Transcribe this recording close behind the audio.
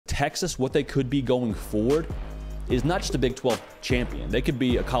Texas, what they could be going forward is not just a Big 12 champion. They could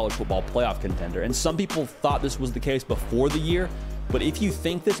be a college football playoff contender. And some people thought this was the case before the year. But if you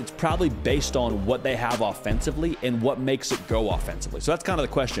think this, it's probably based on what they have offensively and what makes it go offensively. So that's kind of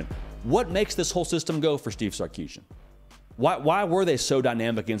the question. What makes this whole system go for Steve Sarkisian? Why were they so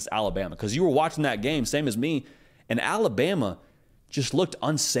dynamic against Alabama? Because you were watching that game, same as me, and Alabama just looked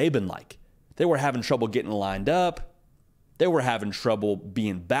un-Saban-like. They were having trouble getting lined up. They were having trouble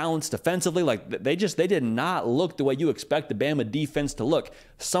being balanced defensively. Like they did not look the way you expect the Bama defense to look.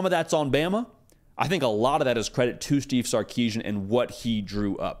 Some of that's on Bama. I think a lot of that is credit to Steve Sarkisian and what he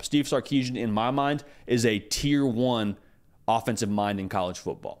drew up. Steve Sarkisian, in my mind, is a tier 1 offensive mind in college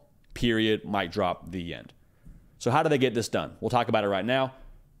football. Period. Mic drop. The end. So how do they get this done? We'll talk about it right now.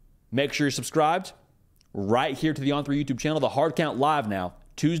 Make sure you're subscribed right here to the On3 YouTube channel. The Hard Count live now.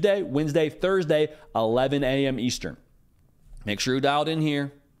 Tuesday, Wednesday, Thursday, 11 a.m. Eastern. Make sure you're dialed in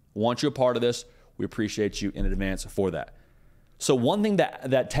here. Want you a part of this. We appreciate you in advance for that. So one thing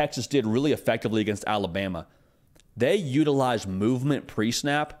that Texas did really effectively against Alabama, they utilized movement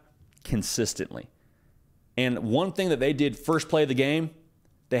pre-snap consistently. And one thing that they did first play of the game,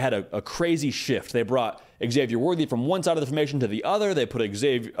 they had a crazy shift. They brought Xavier Worthy from one side of the formation to the other. They put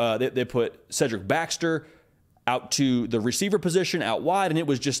they put Cedric Baxter out to the receiver position out wide, and it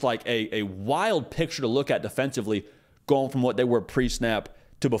was just like a wild picture to look at defensively, going from what they were pre-snap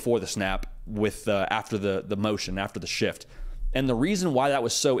to before the snap with after the motion, after the shift. And the reason why that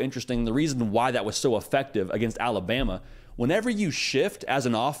was so interesting, the reason why that was so effective against Alabama, whenever you shift as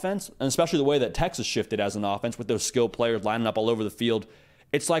an offense, and especially the way that Texas shifted as an offense with those skilled players lining up all over the field,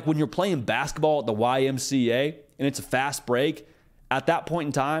 it's like when you're playing basketball at the YMCA and it's a fast break, at that point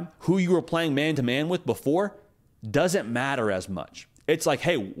in time, who you were playing man-to-man with before doesn't matter as much. It's like,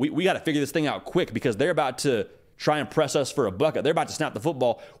 hey, we got to figure this thing out quick because they're about to try and press us for a bucket. They're about to snap the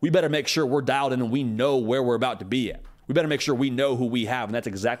football. We better make sure we're dialed in and we know where we're about to be at. We better make sure we know who we have. And that's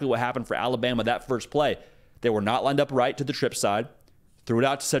exactly what happened for Alabama that first play. They were not lined up right to the trip side, threw it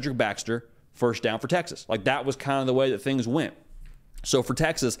out to Cedric Baxter, first down for Texas. Like that was kind of the way that things went. So for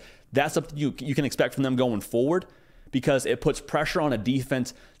Texas, that's something you can expect from them going forward because it puts pressure on a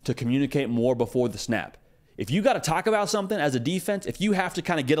defense to communicate more before the snap. If you got to talk about something as a defense, if you have to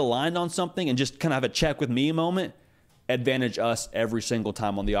kind of get aligned on something and just kind of have a check with me moment, advantage us every single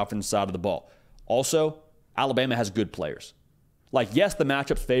time on the offensive side of the ball. Also, Alabama has good players. Like, yes, the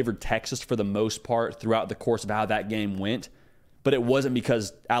matchups favored Texas for the most part throughout the course of how that game went, but it wasn't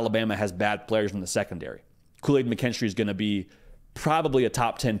because Alabama has bad players in the secondary. Kool-Aid McKinstry is going to be probably a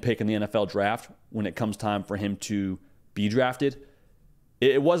top 10 pick in the NFL draft when it comes time for him to be drafted.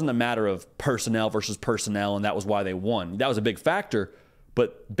 It wasn't a matter of personnel versus personnel, and that was why they won. That was a big factor,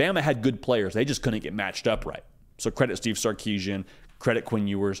 but Bama had good players. They just couldn't get matched up right. So credit Steve Sarkisian, credit Quinn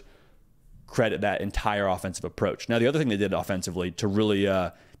Ewers, credit that entire offensive approach. Now, the other thing they did offensively to really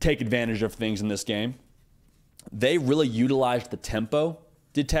take advantage of things in this game, they really utilized the tempo,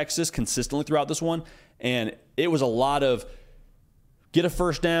 did Texas, consistently throughout this one, and it was a lot of get a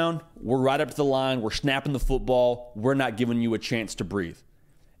first down, we're right up to the line, we're snapping the football, we're not giving you a chance to breathe.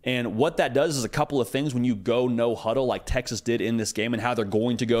 And what that does is a couple of things when you go no huddle like Texas did in this game and how they're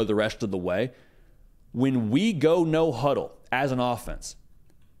going to go the rest of the way. When we go no huddle as an offense,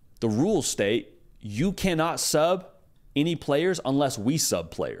 the rules state you cannot sub any players unless we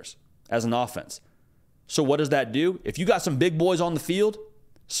sub players as an offense. So what does that do? If you got some big boys on the field,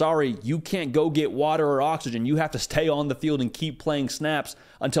 sorry, you can't go get water or oxygen. You have to stay on the field and keep playing snaps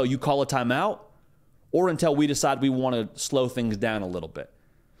until you call a timeout or until we decide we want to slow things down a little bit.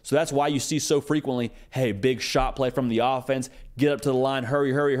 So that's why you see so frequently, hey, big shot play from the offense, get up to the line,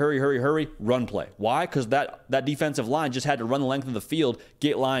 hurry, hurry, hurry, hurry, hurry, run play. Why? Because that defensive line just had to run the length of the field,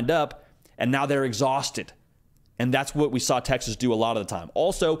 get lined up, and now they're exhausted. And that's what we saw Texas do a lot of the time.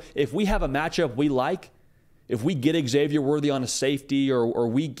 Also, if we have a matchup we like, if we get Xavier Worthy on a safety or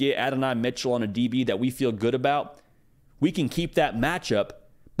we get Adonai Mitchell on a DB that we feel good about, we can keep that matchup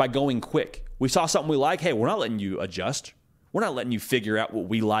by going quick. We saw something we like, hey, we're not letting you adjust. We're not letting you figure out what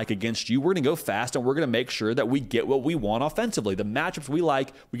we like against you. We're going to go fast, and we're going to make sure that we get what we want offensively. The matchups we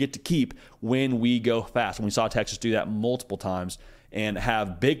like, we get to keep when we go fast. And we saw Texas do that multiple times and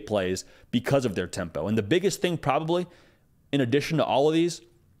have big plays because of their tempo. And the biggest thing probably, in addition to all of these,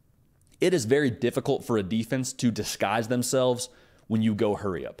 it is very difficult for a defense to disguise themselves when you go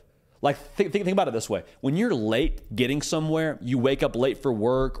hurry up. Like, think about it this way. When you're late getting somewhere, you wake up late for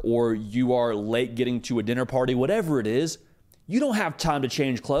work or you are late getting to a dinner party, whatever it is, you don't have time to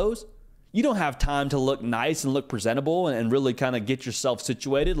change clothes. You don't have time to look nice and look presentable and really kind of get yourself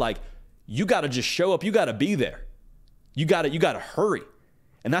situated. Like, you got to just show up. You got to be there. You got to hurry.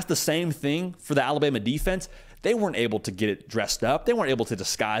 And that's the same thing for the Alabama defense. They weren't able to get it dressed up. They weren't able to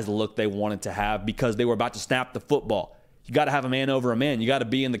disguise the look they wanted to have because they were about to snap the football. You got to have a man over a man. You got to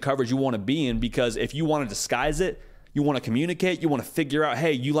be in the coverage you want to be in, because if you want to disguise it, you want to communicate, you want to figure out,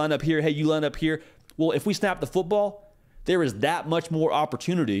 hey, you line up here, hey, you line up here. Well, if we snap the football, there is that much more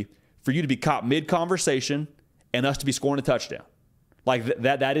opportunity for you to be caught mid-conversation and us to be scoring a touchdown. Like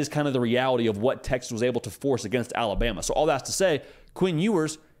that is kind of the reality of what Texas was able to force against Alabama. So all that's to say, Quinn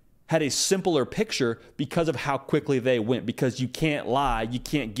Ewers had a simpler picture because of how quickly they went, because you can't lie, you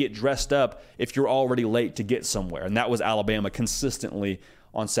can't get dressed up if you're already late to get somewhere. And that was Alabama consistently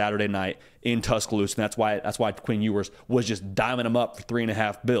on Saturday night in Tuscaloosa. And that's why Quinn Ewers was just diming them up for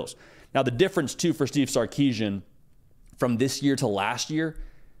 3.5 bills. Now the difference too for Steve Sarkisian from this year to last year,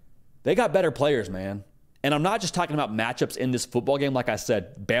 they got better players, man. And I'm not just talking about matchups in this football game. Like I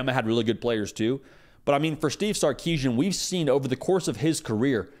said, Bama had really good players too. But I mean, for Steve Sarkisian, we've seen over the course of his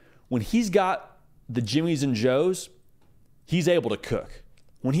career, when he's got the Jimmies and Joes, he's able to cook.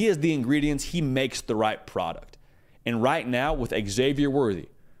 When he has the ingredients, he makes the right product. And right now, with Xavier Worthy,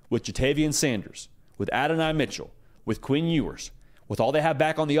 with Jatavian Sanders, with Adonai Mitchell, with Quinn Ewers, with all they have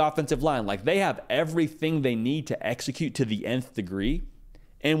back on the offensive line, like they have everything they need to execute to the nth degree.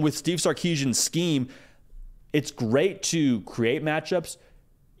 And with Steve Sarkisian's scheme, it's great to create matchups.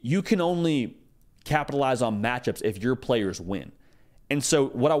 You can only capitalize on matchups if your players win. And so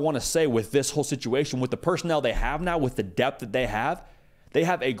what I want to say with this whole situation, with the personnel they have now, with the depth that they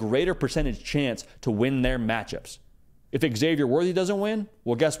have a greater percentage chance to win their matchups. If Xavier Worthy doesn't win,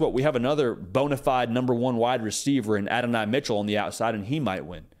 well, guess what? We have another bona fide number 1 wide receiver in Adonai Mitchell on the outside, and he might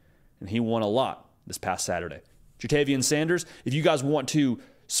win. And he won a lot this past Saturday. Jatavian Sanders, if you guys want to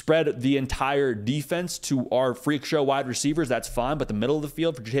spread the entire defense to our freak show wide receivers, that's fine. But the middle of the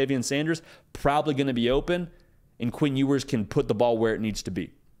field for Jatavian Sanders, probably going to be open. And Quinn Ewers can put the ball where it needs to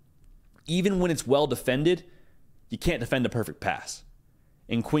be. Even when it's well defended, you can't defend a perfect pass.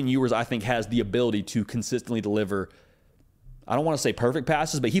 And Quinn Ewers, I think, has the ability to consistently deliver, I don't want to say perfect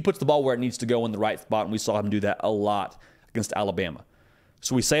passes, but he puts the ball where it needs to go in the right spot, and we saw him do that a lot against Alabama.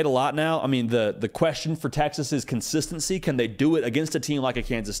 So we say it a lot now. I mean, the question for Texas is consistency. Can they do it against a team like a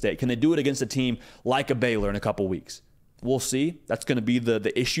Kansas State? Can they do it against a team like a Baylor in a couple weeks? We'll see. That's going to be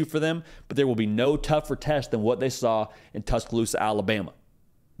the issue for them. But there will be no tougher test than what they saw in Tuscaloosa, Alabama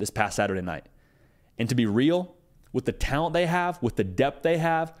this past Saturday night. And to be real, with the talent they have, with the depth they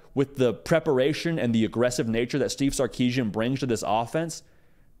have, with the preparation and the aggressive nature that Steve Sarkisian brings to this offense,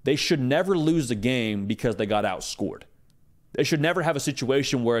 they should never lose the game because they got outscored. They should never have a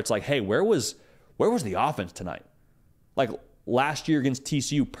situation where it's like, hey, where was the offense tonight? Like last year against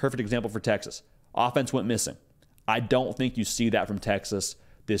TCU, perfect example for Texas. Offense went missing. I don't think you see that from Texas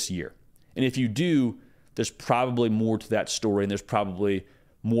this year. And if you do, there's probably more to that story, and there's probably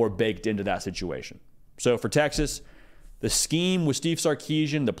more baked into that situation. So for Texas, the scheme with Steve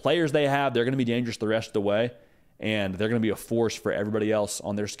Sarkisian, the players they have, they're going to be dangerous the rest of the way, and they're going to be a force for everybody else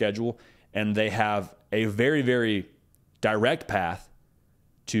on their schedule. And they have a very, very direct path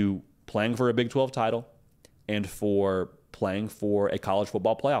to playing for a Big 12 title and for playing for a college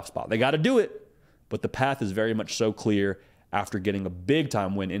football playoff spot. They got to do it. But the path is very much so clear after getting a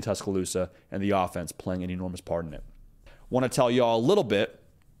big-time win in Tuscaloosa and the offense playing an enormous part in it. Want to tell y'all a little bit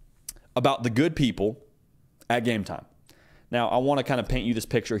about the good people at Game Time. Now, I want to kind of paint you this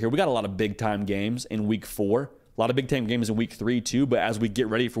picture here. We got a lot of big-time games in Week 4, a lot of big-time games in Week 3 too, but as we get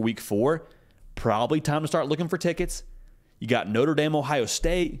ready for Week 4, probably time to start looking for tickets. You got Notre Dame, Ohio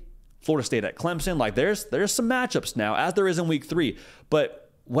State, Florida State at Clemson. Like there's some matchups now, as there is in Week 3, but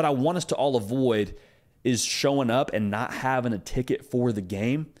what I want us to all avoid is showing up and not having a ticket for the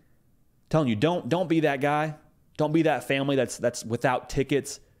game. I'm telling you, don't be that guy. Don't be that family that's without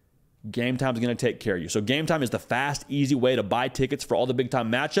tickets. Game Time is going to take care of you. So Game Time is the fast, easy way to buy tickets for all the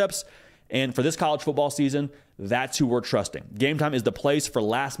big-time matchups. And for this college football season, that's who we're trusting. Game Time is the place for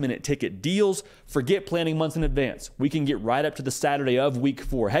last-minute ticket deals. Forget planning months in advance. We can get right up to the Saturday of Week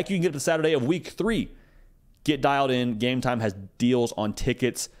 4. Heck, you can get to the Saturday of Week 3. Get dialed in. Game Time has deals on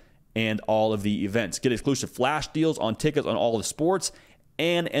tickets and all of the events. Get exclusive flash deals on tickets on all of the sports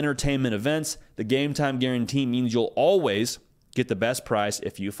and entertainment events. The Game Time guarantee means you'll always get the best price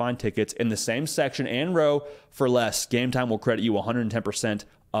if you find tickets in the same section and row for less. Game Time will credit you 110%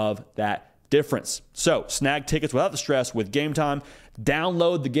 of that difference. So snag tickets without the stress with Game Time.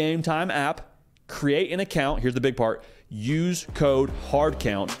 Download the Game Time app. Create an account. Here's the big part. Use code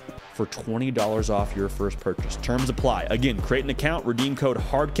HARDCOUNT for $20 off your first purchase. Terms apply. Again, create an account, redeem code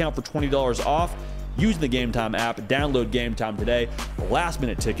HARDCOUNT for $20 off using the Game Time app. Download Game Time today. Last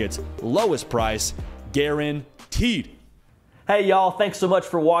minute tickets, lowest price, guaranteed. Hey y'all, thanks so much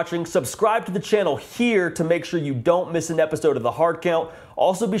for watching. Subscribe to the channel here to make sure you don't miss an episode of The Hard Count.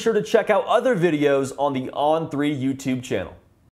 Also be sure to check out other videos on the On3 YouTube channel.